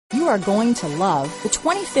you are going to love the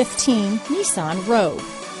 2015 Nissan Rogue.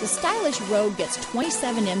 The stylish Rogue gets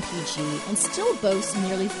 27 MPG and still boasts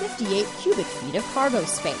nearly 58 cubic feet of cargo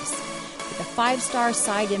space. With a 5-star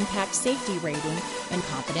side impact safety rating and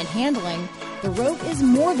confident handling, the Rogue is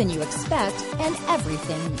more than you expect and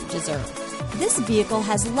everything you deserve. This vehicle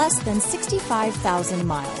has less than 65,000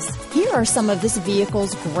 miles. Here are some of this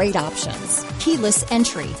vehicle's great options: keyless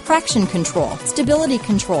entry, traction control, stability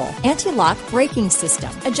control, anti-lock braking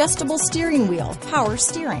system, adjustable steering wheel, power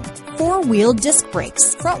steering, 4-wheel disc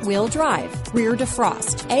brakes, front-wheel drive, rear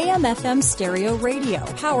defrost, AM/FM stereo radio,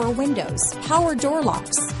 power windows, power door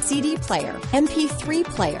locks, CD player, MP3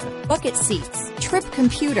 player, bucket seats, trip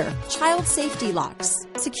computer, child safety locks,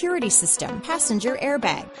 security system, passenger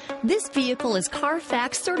airbag. This vehicle is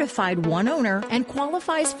CARFAX certified one owner and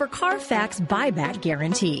qualifies for CARFAX buyback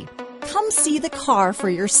guarantee. Come see the car for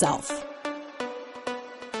yourself.